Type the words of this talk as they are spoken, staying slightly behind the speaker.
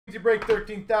Easy break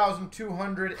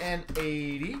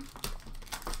 13,280.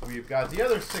 We've got the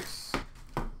other 6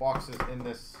 boxes in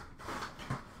this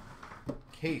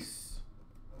case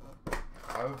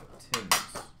of tins.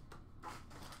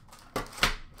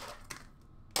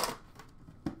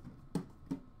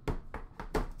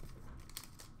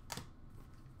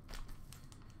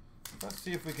 Let's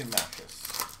see if we can match this.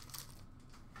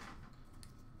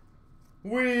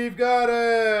 We've got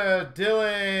a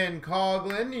Dylan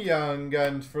Coughlin, Young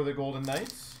Guns for the Golden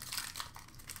Knights.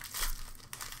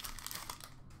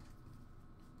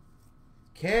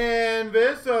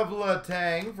 Canvas of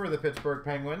Letang for the Pittsburgh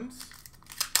Penguins.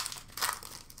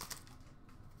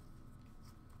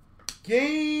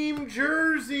 Game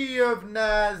jersey of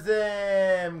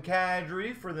Nazem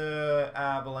Kadri for the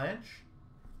Avalanche.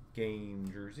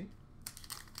 Game jersey.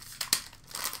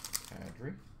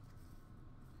 Kadri.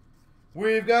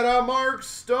 We've got a Mark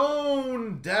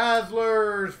Stone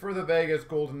Dazzlers for the Vegas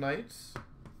Golden Knights.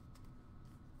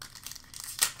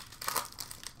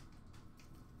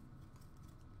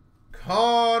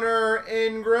 Connor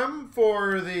Ingram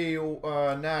for the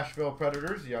Nashville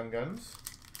Predators, Young Guns.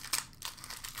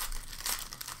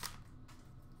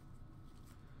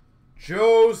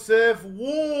 Joseph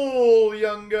Wool,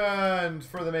 Young Guns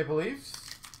for the Maple Leafs.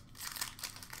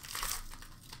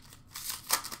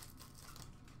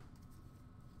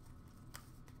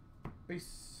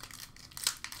 Base.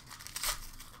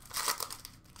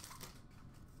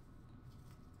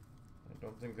 I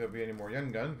don't think there'll be any more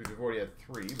Young Guns because we've already had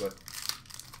 3, but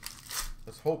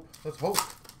let's hope. Let's hope.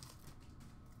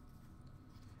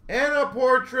 And a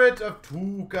portrait of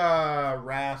Tuukka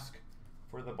Rask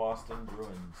for the Boston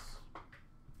Bruins.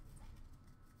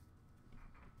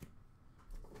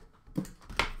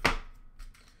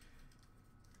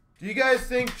 Do you guys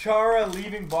think Chara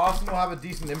leaving Boston will have a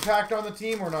decent impact on the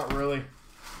team or not really?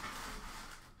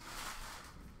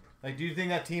 Like, do you think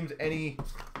that team's any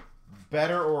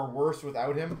better or worse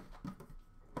without him?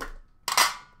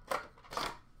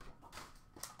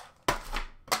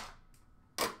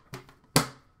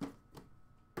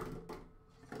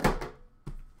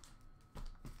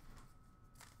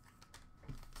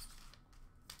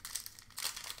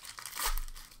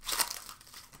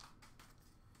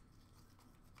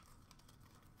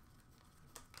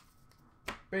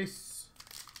 Base.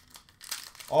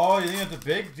 Oh, you think that's a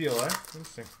big deal, eh?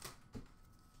 Interesting.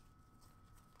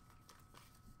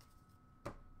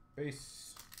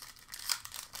 Base.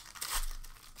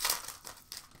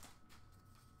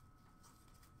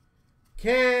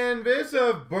 Canvas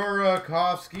of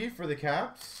Burakovsky for the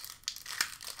Caps.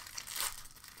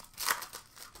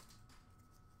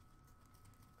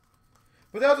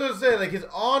 But that's what I was saying, like his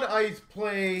on-ice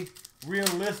play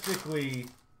realistically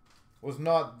was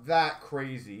not that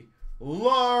crazy.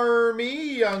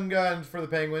 Larmy, Young Guns for the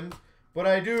Penguins. But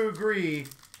I do agree,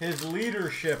 his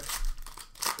leadership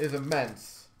is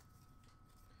immense.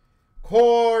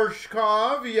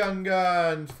 Korshkov, Young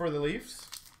Guns for the Leafs.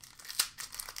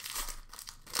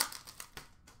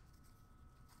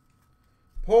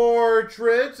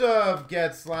 Portrait of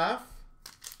Getzlaf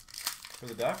for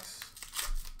the Ducks.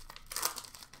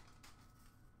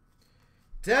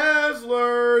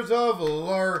 Dazzlers of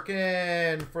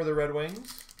Larkin for the Red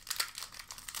Wings.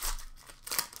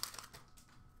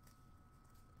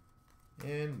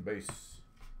 And base.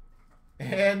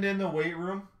 And in the weight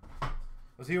room.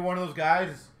 Was he one of those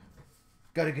guys?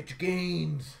 Gotta get your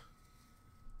gains.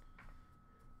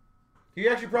 He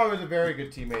actually probably was a very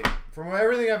good teammate. From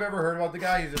everything I've ever heard about the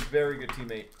guy, he's a very good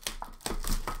teammate.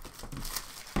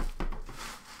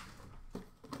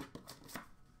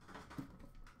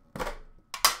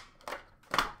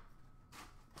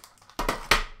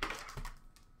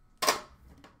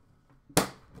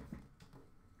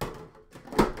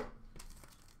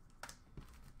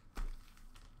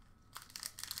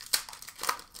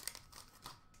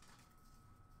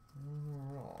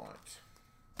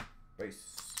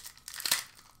 Base.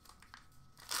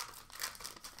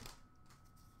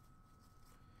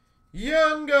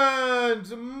 Young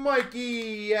Guns,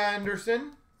 Mikey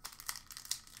Anderson.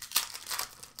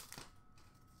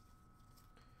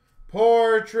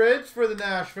 Portraits for the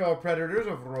Nashville Predators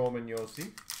of Roman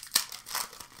Josi.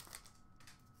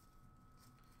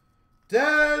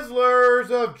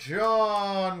 Dazzlers of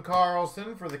John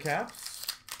Carlson for the Caps.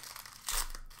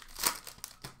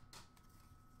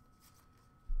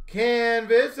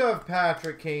 Canvas of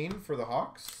Patrick Kane for the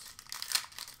Hawks.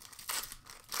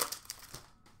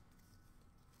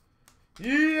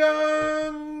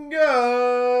 Young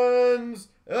Guns,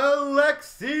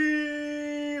 Alexis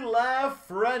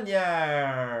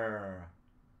Lafreniere.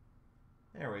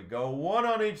 There we go. 1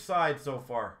 on each side so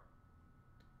far.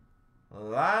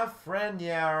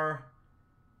 Lafreniere.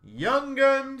 Young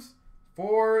Guns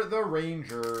for the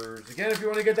Rangers. Again, if you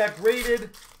want to get that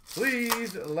graded,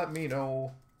 please let me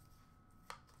know.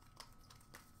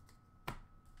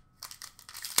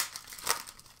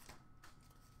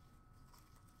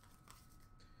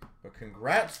 But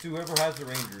congrats to whoever has the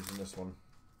Rangers in this one.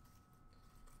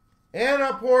 And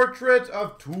a portrait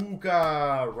of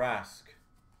Tuukka Rask.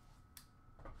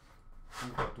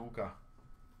 Tuukka.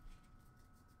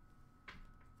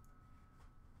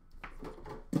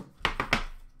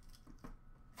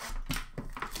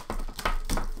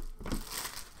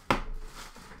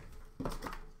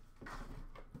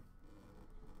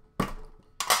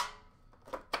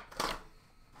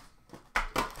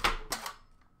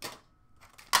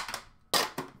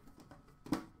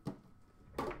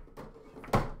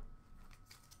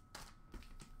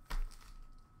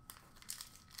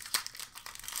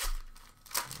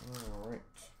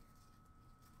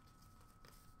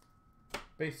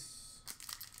 Base.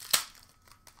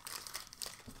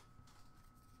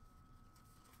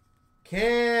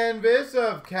 Canvas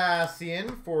of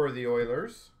Cassian for the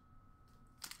Oilers.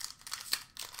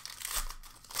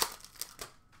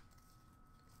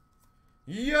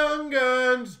 Young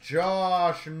Guns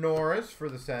Josh Norris for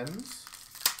the Sens.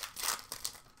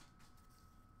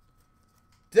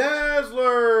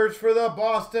 Dazzlers for the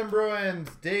Boston Bruins,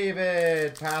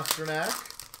 David Pastrnak.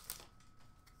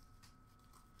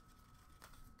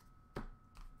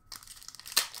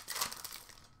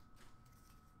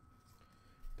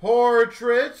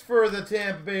 Portraits for the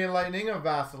Tampa Bay Lightning of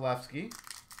Vasilevsky.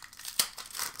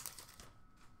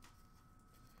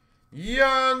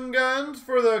 Young Guns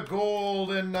for the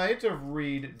Golden Knights of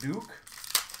Reed Duke.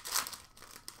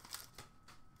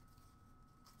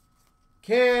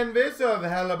 Canvas of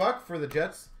Hellebuck for the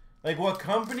Jets. Like, what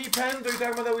company pens are you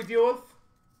talking about that we deal with?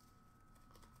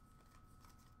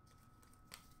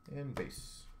 And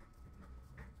base.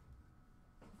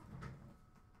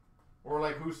 Or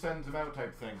like who sends them out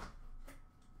type thing.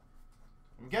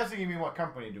 I'm guessing you mean what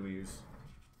company do we use?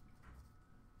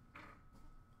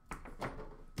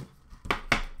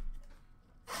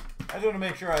 I just want to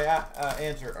make sure I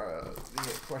answer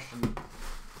the question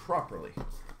properly.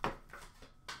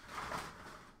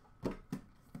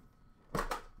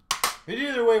 But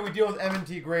either way, we deal with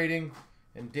M&T grading,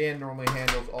 and Dan normally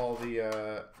handles all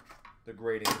the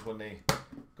gradings when they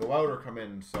go out or come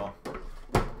in. So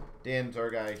Dan's our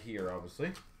guy here,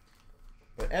 obviously.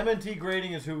 But M&T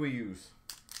grading is who we use.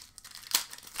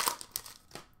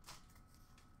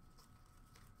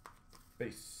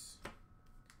 Base.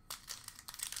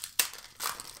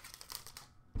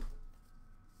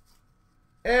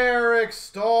 Eric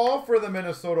Stahl for the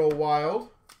Minnesota Wild.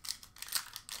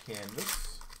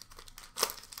 Canvas.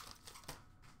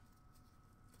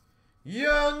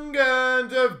 Young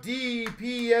Guns of D.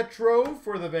 Pietro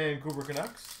for the Vancouver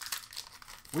Canucks.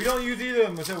 We don't use either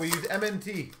of them, so we use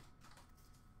M&T.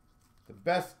 The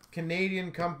best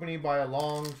Canadian company by a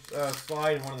long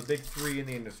slide and one of the big three in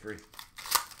the industry.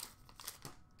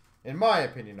 In my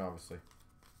opinion, obviously.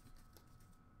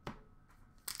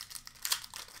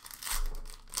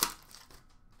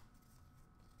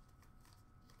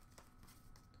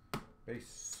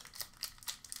 Base.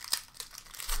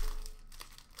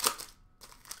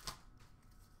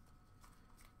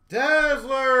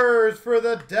 Dazzlers for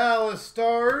the Dallas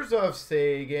Stars of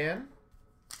Sagan.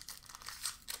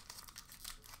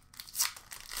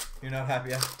 You're not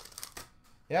happy yet?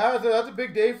 Yeah, that's a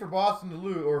big day for Boston to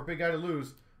lose, or a big guy to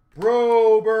lose.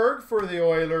 Broberg for the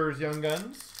Oilers, Young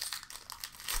Guns.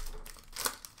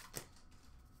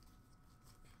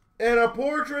 And a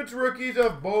Portraits Rookies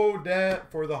of Beaudin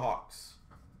for the Hawks.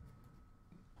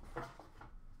 So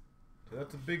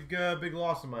that's a big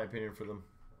loss in my opinion for them.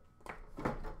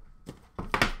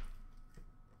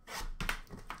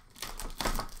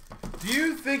 Do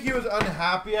you think he was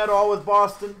unhappy at all with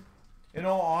Boston? In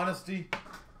all honesty?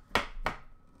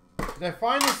 I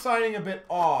find this signing a bit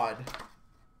odd.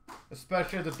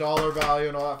 Especially at the dollar value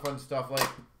and all that fun stuff. Like,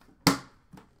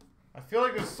 I feel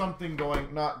like there's something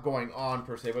not going on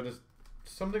per se, but just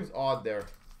something's odd there.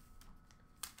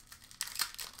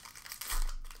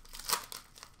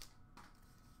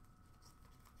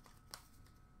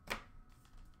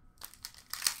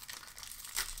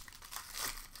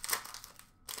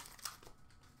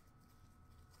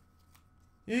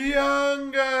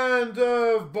 Young Guns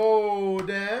of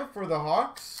Beaudin for the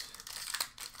Hawks.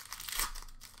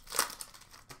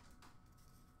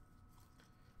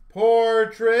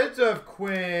 Portraits of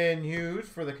Quinn Hughes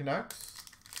for the Canucks.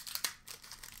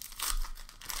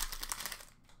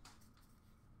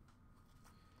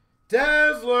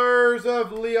 Dazzlers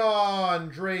of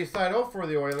Leon Draisaitl for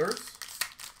the Oilers.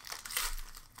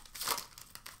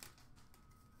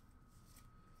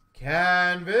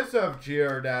 Canvas of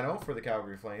Giordano for the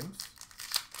Calgary Flames.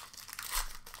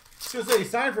 Just say he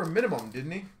signed for a minimum,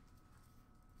 didn't he?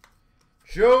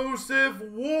 Joseph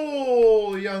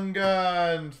Wool, Young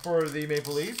Guns for the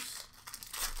Maple Leafs.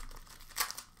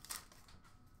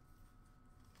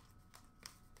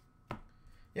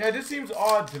 Yeah, it just seems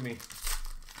odd to me.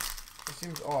 It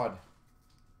seems odd.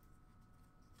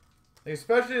 Like,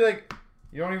 especially, like,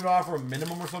 you don't even offer a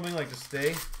minimum or something, like, to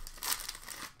stay.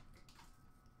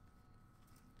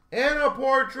 And a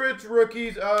Portraits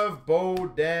Rookies of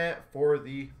Baudin for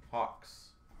the Hawks.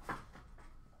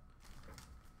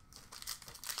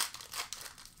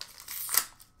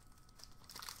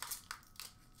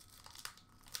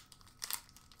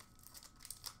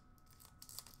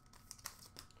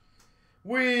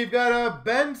 We've got a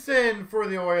Benson for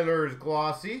the Oilers,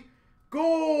 glossy.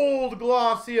 Gold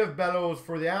glossy of Bellows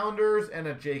for the Islanders. And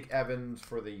a Jake Evans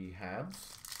for the Habs.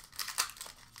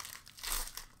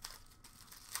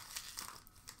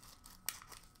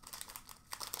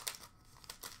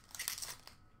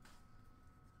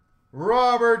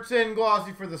 Robertson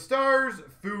glossy for the Stars.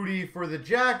 Foodie for the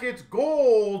Jackets.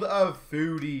 Gold of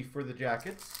Foodie for the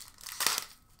Jackets.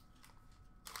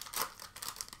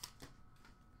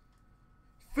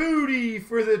 Foodie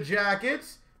for the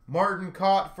Jackets. Martin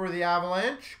Cott for the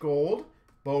Avalanche. Gold.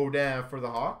 Baudin for the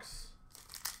Hawks.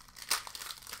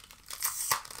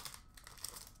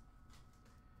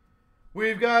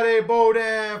 We've got a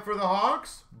Baudin for the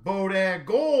Hawks. Baudin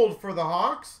Gold for the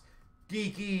Hawks.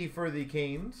 Geeky for the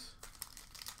Canes.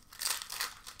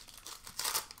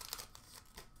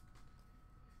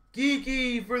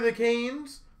 Geeky for the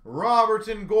Canes.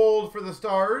 Robertson Gold for the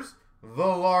Stars.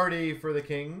 Velarde for the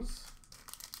Kings.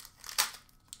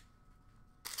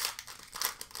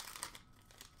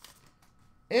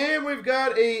 And we've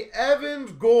got a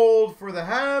Evans Gold for the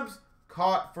Habs,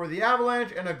 Cott for the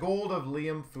Avalanche, and a gold of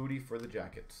Liam Foodie for the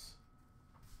Jackets.